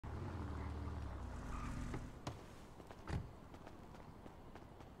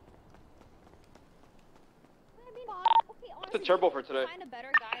the turbo for today? Find a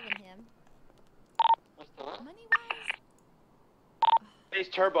better guy than him. What's that? Money-wise? Base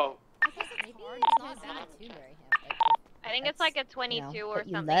turbo. Maybe it's not bad to marry him. I think it's like a 22 or what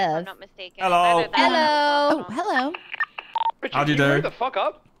you something, if love. I'm not mistaken. Hello. Either that or Hello. Oh, hello. Richard, How'd you do? Hurry the fuck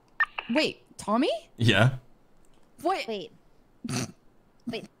up. Wait, Tommy? Yeah. Wait.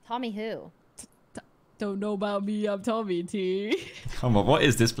 Wait, Tommy who? Don't know about me. I'm Tommy T. Come on, what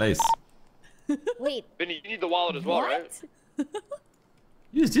is this place? Wait, Vinny, you need the wallet as well, right?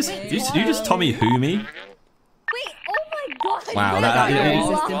 You just Tommy who me? wait, oh my god. Wow, wait,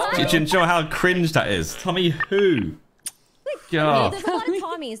 that do you know how cringe that is? Tommy who? God. There's a lot of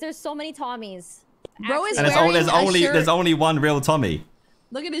Tommies. There's so many Tommies. Bro is And wearing there's only one real Tommy.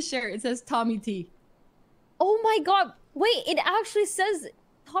 Look at his shirt. It says Tommy T. Oh my god. Wait, it actually says...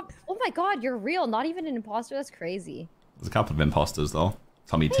 Oh my god, you're real. Not even an imposter. That's crazy. There's a couple of imposters though.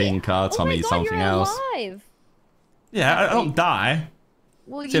 Tommy Tinker, Oh Tommy my god, something you're else. alive. Yeah, I don't die.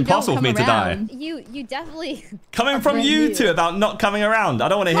 Well, It's impossible for me to die. You definitely... Coming from you two about not coming around. I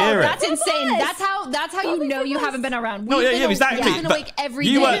don't want to hear That's it. insane. Yes. That's how you know you haven't been around. No, yeah, exactly. We've been But awake every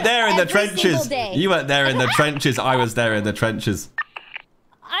you day. weren't there in the Every single trenches. day. You weren't there in the trenches. I was there in the trenches.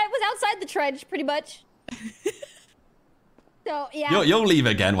 I was outside the trench, pretty much. So, yeah. You'll leave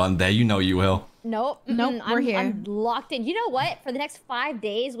again one day. You know you will. Nope. Nope, we're here. I'm locked in. You know what? For the next 5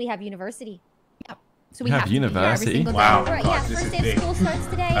 days, we have university. Yep. So we You have have to be here every university? single day. Wow. Right, God, yeah, this first is day of big. school starts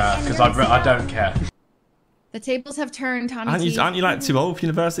today. and Because you're I don't care. The tables have turned, Tommy T. Aren't you like too old for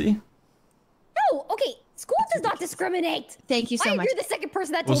university? No, okay. School does not discriminate. Thank you so Why much. you're the second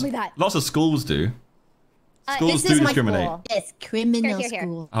person that told me that. Lots of schools do. Schools this do is my discriminate. school. It's criminal Here.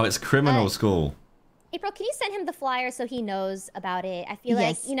 school. Oh, it's criminal school. April, can you send him the flyer so he knows about it? I feel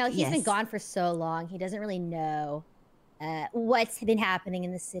like, Yes, you know, he's been yes. gone for so long. He doesn't really know what's been happening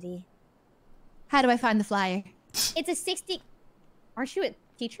in the city. How do I find the flyer? It's a 60... Aren't you a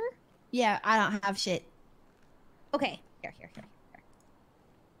teacher? Yeah, I don't have shit. Okay. Here.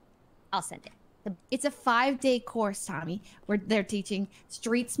 I'll send it. It's a 5-day course, Tommy, where they're teaching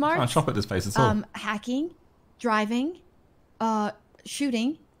street I smarts, can't shop at this place at all. hacking, driving,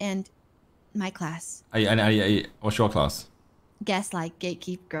 shooting, and my class. What's your class? Gaslight,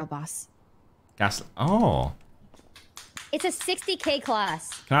 gatekeep, girl boss. Gas. Oh. It's a 60K class.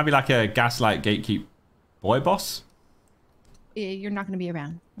 Can I be like a gaslight gatekeep boy boss? You're not going to be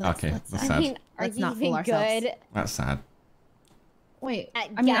around. Okay, that's sad. I mean, are Let's you not fool even ourselves. good That's sad. Wait, at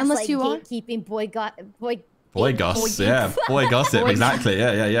I mean, unless gaslight, you are. gatekeeping, boy Goss, yeah. Boy gossip, exactly.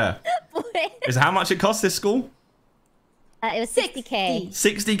 Yeah. Is how much it costs this school? It was 60K.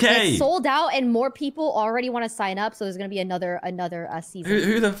 60K. It's sold out, and more people already want to sign up. So there's gonna be another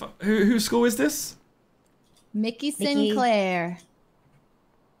season. Whose school is this? Mickey Sinclair.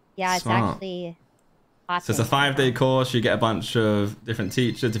 Yeah, it's Smart. actually. So it's a 5-day course. You get a bunch of different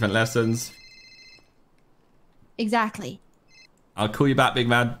teachers, different lessons. Exactly. I'll call you back, big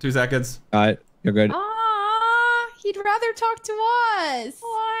man. 2 seconds. Alright, you're good. He'd rather talk to us.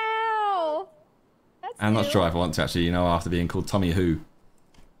 Wow. That's I'm not new. sure if I want to actually, after being called Tommy Who.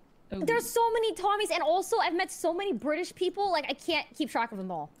 There's so many Tommies, and also I've met so many British people. Like I can't keep track of them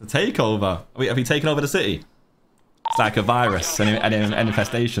all. The takeover. Have you taken over the city? It's like a virus, an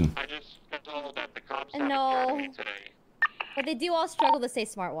infestation. I just got told that the cops No. have me today. But they do all struggle to say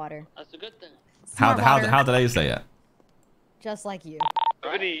smart water, That's a good thing. How do they say it? just like you.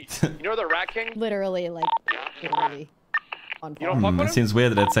 Vinny, you know the Rat King? Literally, like literally. On You don't fuck with It him? seems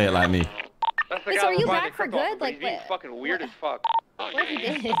weird that they'd say it like me. That's the Wait, guy so are who you finally back for cooked off, good? but Like, he's being what- fucking weird as fuck. What have you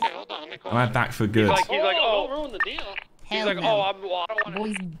did? Am I back for good? He's like, oh, don't ruin the deal. he's Hell like, no. oh, I don't want to.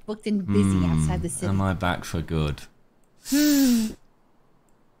 Boys booked and busy outside the city. Am I back for good? You're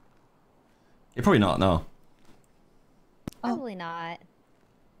probably not, no. Probably not.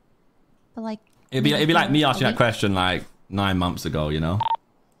 But like, It'd be like me asking that question like 9 months ago,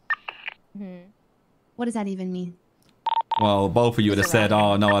 what does that even mean? Well, both of you would have said,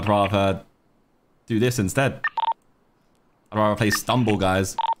 oh no, I'd rather do this instead. I'd rather play Stumble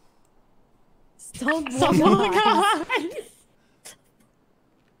Guys. Stumble guys.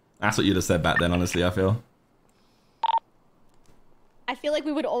 That's what you'd have said back then, honestly, I feel. I feel like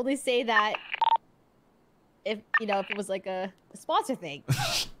we would only say that if it was like a sponsor thing.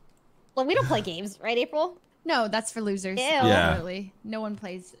 Well, we don't play games, right, April? No, that's for losers. Ew. Yeah. Definitely. No one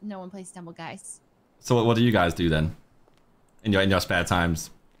plays Stumble Guys. So what do you guys do then? In your spare times?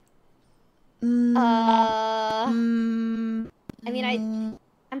 I mean,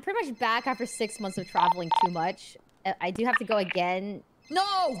 I'm pretty much back after 6 months of traveling too much. I do have to go again.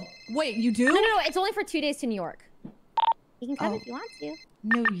 No! Wait, you do? No. It's only for 2 days to New York. You can come if you want to.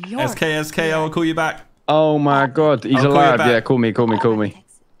 New York. SK, I'll call you back. Oh my God, he's I'll call you alive. back. Yeah, call me.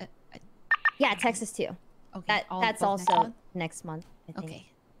 Yeah, Texas too. Okay. That's both also next month. I think. Okay.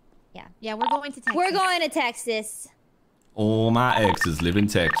 Yeah. Yeah, we're going to Texas. We're going to Texas. All my exes live in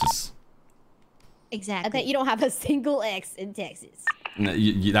Texas. Exactly. Okay, you don't have a single ex in Texas. No,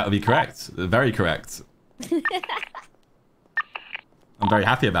 that would be correct. Very correct. I'm very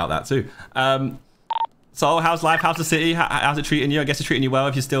happy about that too. So, how's life? How's the city? How's it treating you? I guess it's treating you well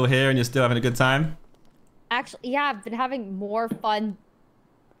if you're still here and you're still having a good time. Actually, yeah, I've been having more fun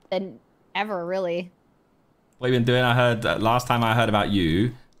than ever, really. What have you been doing? I heard last time I heard about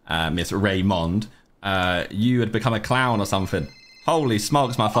you, Miss Raymond, you had become a clown or something. Holy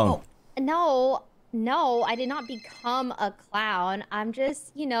smokes, my phone. No, I did not become a clown. I'm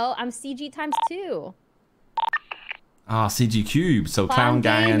just, I'm CG times 2. Ah, CG Cube. So Clown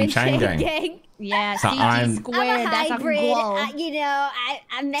Gang and Chang Gang. Yeah, So CG squared. I'm a That's hybrid. a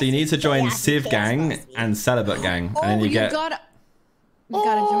I'm So you need to join Civ Gang and Celibate Gang, and then you get. gotta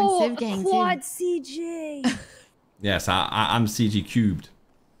join Civ Gang quad too. CG. Yes, I'm CG Cubed.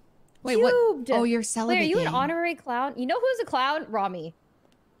 Wait, what? Cubed. Oh, you're celibate. Wait, are you an gang. honorary clown? You know who's a clown? Ramee.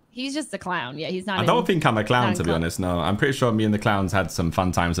 He's just a clown. Yeah, he's not. I don't think I'm a clown, not to be clown. honest. No, I'm pretty sure me and the clowns had some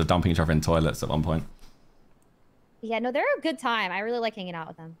fun times of dumping each other in toilets at one point. Yeah, no, they're a good time. I really like hanging out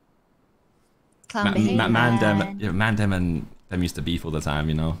with them. Clown behavior. Mandem and them used to beef all the time,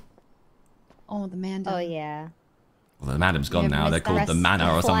 you know. Oh, the man. Oh yeah. Well, the Mandem's gone Yeah, now. They're called the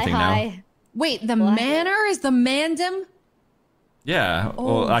Manor or Fly something now. high. Wait, the What? manor is the mandem? Yeah,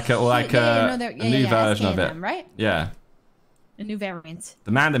 Oh, or like shit. a new version of it. SKM, right? Yeah, A new variant.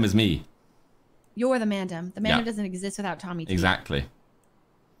 the Mandem is me. You're the mandem. The mandem Yeah. doesn't exist without Tommy T. Exactly.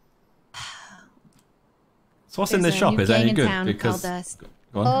 So what's in There's this a shop? new Is it gang any in good? town Because called,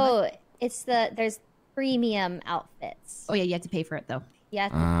 go on. Oh, there's premium outfits. Oh yeah, you have to pay for it though. You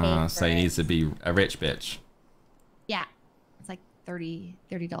have to pay for So he it. needs to be a rich bitch. Yeah, it's like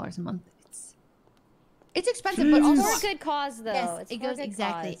 $30 a month. It's expensive, but also for a good cause, though. yes, It's it for a goes good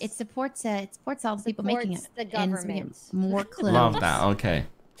exactly. Cause. It supports all the people making it. Supports the and it's making government. more clothes. Love that. Okay.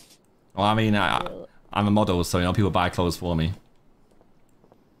 Well, I mean, I'm a model, so people buy clothes for me.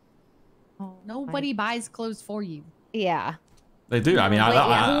 Nobody buys clothes for you. Yeah. They do. I mean, Wait,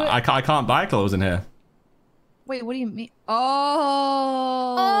 yeah, I can't buy clothes in here. Wait, what do you mean?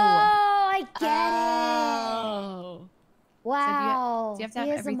 Oh, I get it. Oh. Wow. So you have to have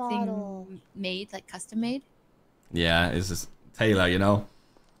He is a model. everything made, like custom made? Yeah, it's just Taylor, you know.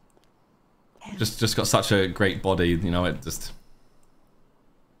 Just got such a great body, you know. It just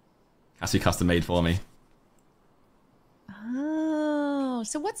has to be custom made for me. Oh,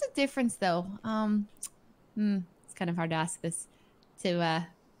 so what's the difference though? It's kind of hard to ask this to,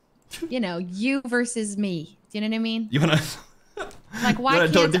 you versus me. Do you know what I mean? You wanna? Like, why you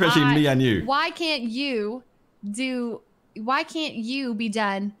can't know the difference between me and you? Why can't you be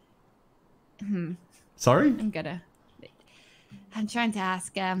done? Sorry? I'm trying to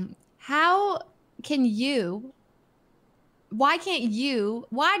ask, why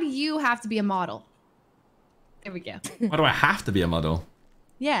do you have to be a model? There we go. Why do I have to be a model?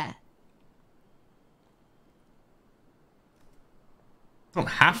 Yeah. I don't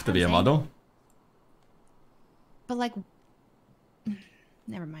have to be a model. But like,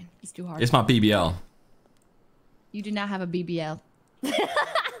 never mind. It's too hard. It's my BBL. You do not have a BBL.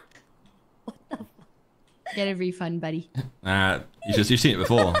 Get a refund, buddy. You've seen it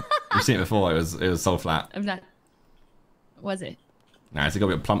before. You've seen it before. It was so flat. I'm not. Was it? Nah, it's got a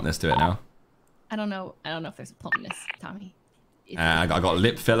bit of plumpness to it now. I don't know if there's a plumpness, Tommy. I got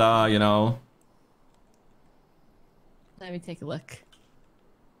lip filler, you know. Let me take a look.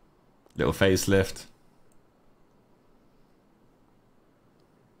 Little facelift.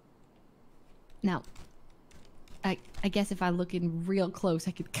 Now, I guess if I look in real close,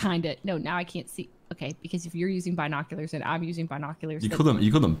 I could kind of. No, now I can't see. Okay, because if you're using binoculars and I'm using binoculars, You call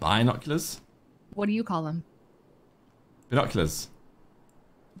them binoculars? What do you call them? Binoculars.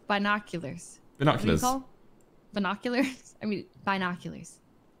 Binoculars. Binoculars. What do you call? Binoculars? I mean, binoculars.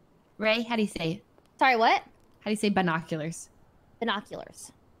 Ray, how do you say it? Sorry, what? How do you say binoculars?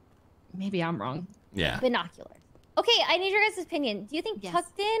 Binoculars. Maybe I'm wrong. Yeah. Binoculars. Okay, I need your guys' opinion. Do you think Yes.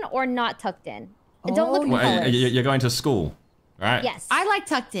 tucked in or not tucked in? And don't look at the Well, colors. you're going to school, right? Yes. I like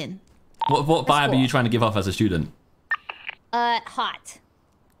tucked in. What vibe are cool. you trying to give off as a student? Hot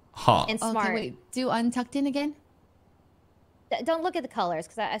Hot. and smart. Okay, wait. Do untucked in again? Don't look at the colors,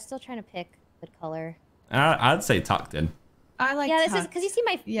 because I'm still trying to pick a good color. I'd say tucked in. I like Yeah, this is tucked. because you see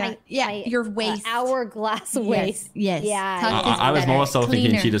my your waist. hourglass waist. Yes. Yeah. Tucked is I was better, more so thinking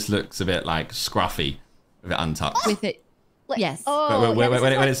cleaner. she just looks a bit like scruffy with it untucked. with it. Yes. Oh, But yeah, this is,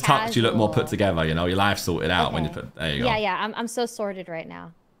 when like, it's tucked, you look more put casual. together. You know, your life's sorted out when you Okay. put. There you go. Yeah, yeah. I'm so sorted right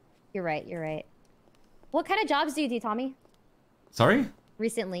now. You're right. You're right. What kind of jobs do you do, Tommy? Sorry,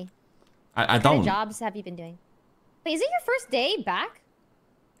 Recently, I what kind don't. of jobs have you been doing? Wait, is it your first day back?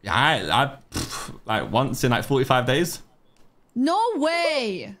 Yeah, I like once in like 45 days. No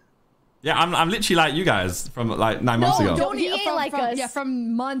way. Yeah, I'm literally like you guys from like 9 months ago. He ain't like us. Yeah,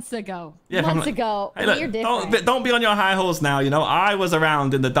 from months ago. Yeah, Months ago. Hey, look, You're different. don't be on your high horse now. You know, I was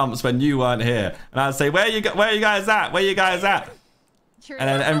around in the dumps when you weren't here, and I'd say, where you guys at? Where you guys at? True.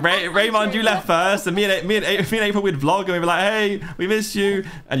 And Raymond, you left first, and me and April would vlog, and we'd be like, hey, we missed you,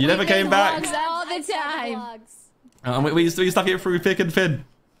 and you never came back. Vlogs all the time. Vlogs. And we used to stuff here through thick and thin.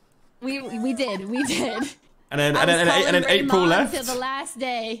 We did. And then April left. Till the last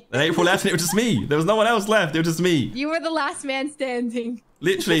day. And April left, and it was just me. There was no one else left. It was just me. You were the last man standing.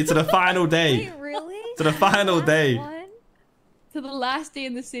 Literally to the final day. Wait, really? To the final Last day. one? To the last day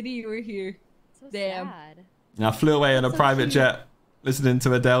in the city, you were here. So Damn. sad. And I flew away on a So private cute. jet, listening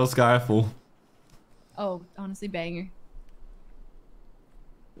to Adele Skyfall. Oh, honestly, banger.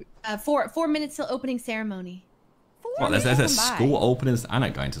 4 minutes till opening ceremony. What? There's a school openings. I'm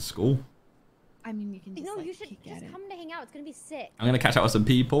not going to school. I mean, you can just No, like, you should peek at just it. come to hang out. It's gonna be sick. I'm gonna catch up with some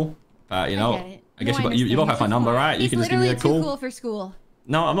people, but you know, get it. I guess No, you both understand. have my number, right? You He's can just give me a literally call. too cool for school.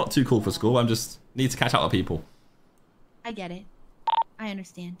 No, I'm not too cool for school. I'm just need to catch up with people. I get it. I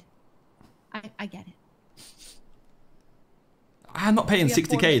understand. I get it. I'm not paying We have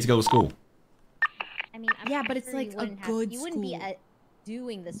 60K to go to school. I mean, I'm Yeah, but it's sure like you a wouldn't have, good You wouldn't be school.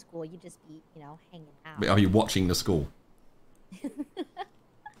 doing the school. You'd just be, hanging out. But are you watching the school?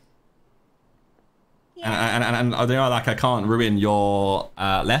 Yeah. And they are like, I can't ruin your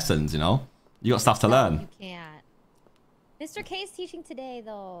lessons. You know, you got stuff to learn. You can't. Mr. K's teaching today,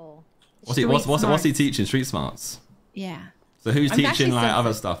 though. What's he Street teaching? Street smarts. Yeah. So who's I'm teaching actually like so-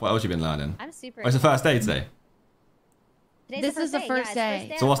 other stuff? What else you been learning? I'm super. Oh, it's the first day today. Today's This is the first Yeah, it's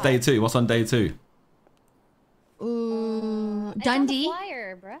day. So what's day 2? What's on day 2? Ooh, It's on the Dundee.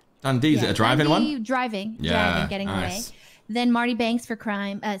 flyer, bruh. Dundee, is it a driving Dundee, one? Driving. Yeah, Driving, getting nice. away. Then Marty Banks for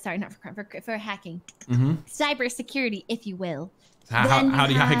crime. Sorry, not for crime. For hacking. Mm-hmm. Cyber security, if you will. How Then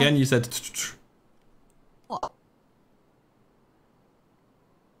do you hack have- again? You said.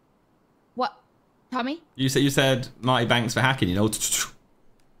 What? Tommy? You said Marty Banks for hacking. You know.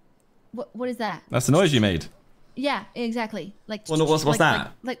 What is that? That's the noise you made. Yeah, exactly. Like. Well, no, what's like,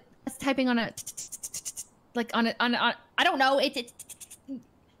 that? Like that's typing on a. Like on a. I don't know. It's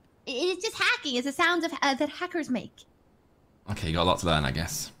just hacking. It's the sounds of that hackers make. Okay, you got a lot to learn, I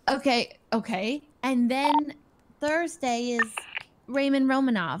guess. Okay. And then Thursday is Raymond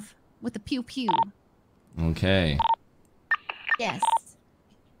Romanov with the pew pew. Okay. Yes.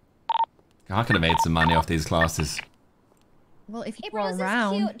 I could have made some money off these classes. Well, if you April, go is this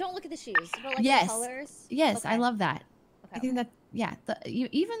around. cute? Don't look at the shoes. But like Yes. the colors. Yes, I Okay. love that. I Okay. think that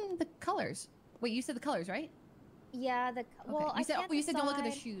even the colors. Wait, you said the colors, right? Yeah. Well, Okay. I can't You said don't look at the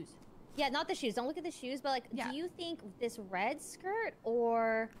decide- shoes. Yeah, not the shoes. Don't look at the shoes. But like, Yeah. do you think this red skirt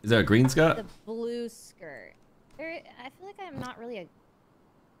or Is there a green skirt? the blue skirt? I feel like I'm not really a.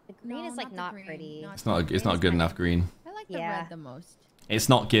 The green No, is like the not green. pretty. No, It's not green a is good fine. enough green. I like the Yeah. red the most. It's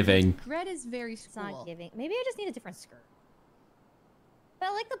not giving. Red is very It's school. not giving. Maybe I just need a different skirt. But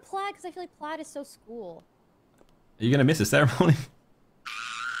I like the plaid because I feel like plaid is so school. Are you gonna miss a ceremony?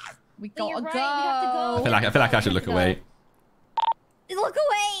 We But go. you're right, we have to go. I feel like I should look away. Look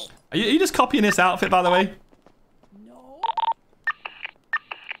away! Are you just copying this outfit, by the way?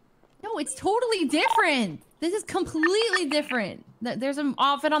 No, it's totally different. This is completely different. There's an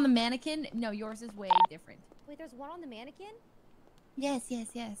outfit on the mannequin. No, yours is way different. Wait, there's one on the mannequin? Yes,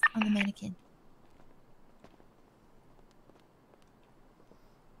 on the mannequin.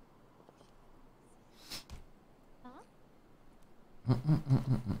 Huh?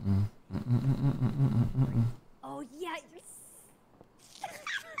 Oh, yeah.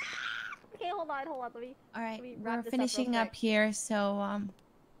 Okay, hold on. Let me. All right, Let me wrap we're this up real finishing up quick. here, so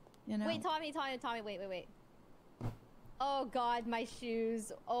you know. Wait, Tommy, wait. Oh God, my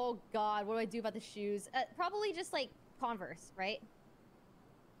shoes. Oh God, what do I do about the shoes? Probably just like Converse, right?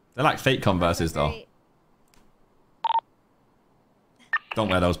 They're like fake Converses, though. Very- Don't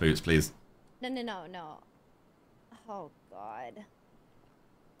wear those boots, please. No. Oh God.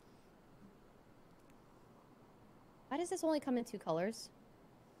 Why does this only come in 2 colors?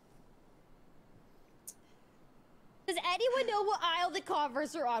 Does anyone know what aisle the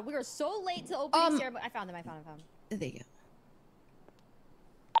Converse are on? We were so late to opening ceremony. I found them. There you go.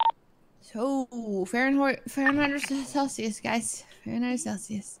 So Fahrenheit or Celsius, guys. Fahrenheit or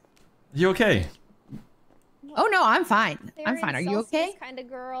Celsius. You okay? Oh no, I'm fine. I'm Very fine. Are you okay? Kind of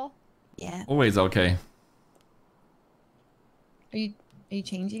girl. Yeah. Always okay. Are you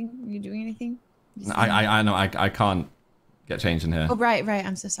changing? Are you doing anything? I know I can't get changed in here. Oh right.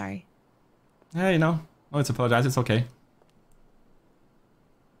 I'm so sorry. Hey, no. No, it's apologize. It's okay.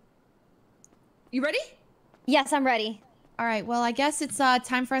 You ready? Yes, I'm ready. All right. Well, I guess it's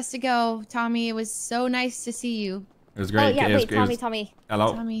time for us to go. Tommy, it was so nice to see you. It was great. Oh yeah, It was- wait, it was- Tommy.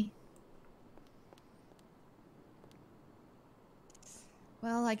 Hello. Tommy.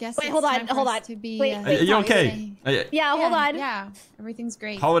 Well, I guess. Wait, it's hold on, time for hold us on. To be, Wait, Are wait, you Tommy, okay? Are you- Yeah, hold on. Yeah, everything's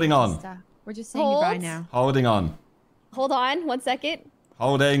great. Holding on. We're just saying Hold. goodbye now. Holding on. Hold on, 1 second.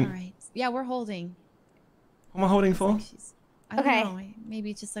 Holding. All right. Yeah, we're holding. What am I holding for? I don't Okay. know.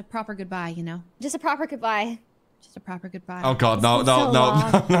 Maybe it's just a proper goodbye, you know? Just a proper goodbye. Just a proper goodbye. Oh God, no, It's been no, so no,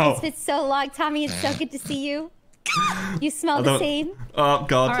 long. no, no. It's been so long, Tommy. It's so good to see you. You smell I the don't- same. Oh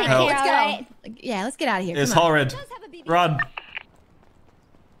God, All right, help. let's go. Alright. Yeah, let's get out of here. It's Come on. horrid. Run.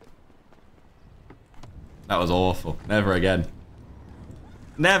 That was awful. Never again.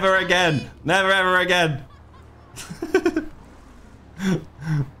 Never again. Never ever again.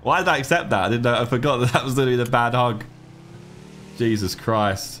 Why did I accept that? I didn't know. I forgot that was literally the bad hug. Jesus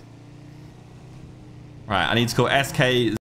Christ. Right, I need to call SK